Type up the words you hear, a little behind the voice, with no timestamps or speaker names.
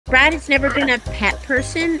Brad has never been a pet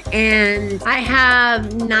person, and I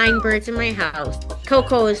have 9 birds in my house.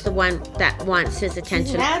 Coco is the one that wants his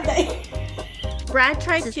attention. Brad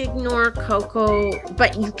tries to ignore Coco,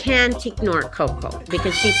 but you can't ignore Coco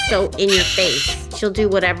because she's so in your face. She'll do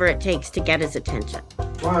whatever it takes to get his attention.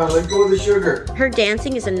 Wow, let go of the sugar. Her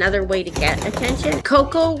dancing is another way to get attention.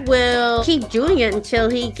 Coco will keep doing it until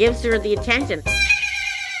he gives her the attention.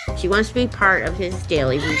 She wants to be part of his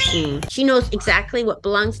daily routine. She knows exactly what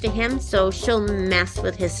belongs to him, so she'll mess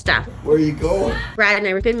with his stuff. Where are you going? Brad and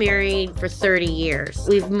I have been married for 30 years.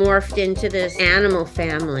 We've morphed into this animal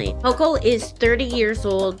family. Coco is 30 years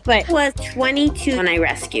old, but was 22 when I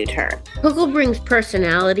rescued her. Coco brings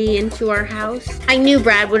personality into our house. I knew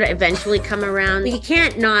Brad would eventually come around. You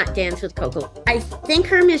can't not dance with Coco. I think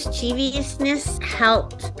her mischievousness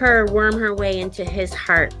helped her worm her way into his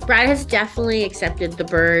heart. Brad has definitely accepted the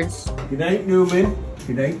birds. Good night, Newman.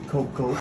 Good night, Coco.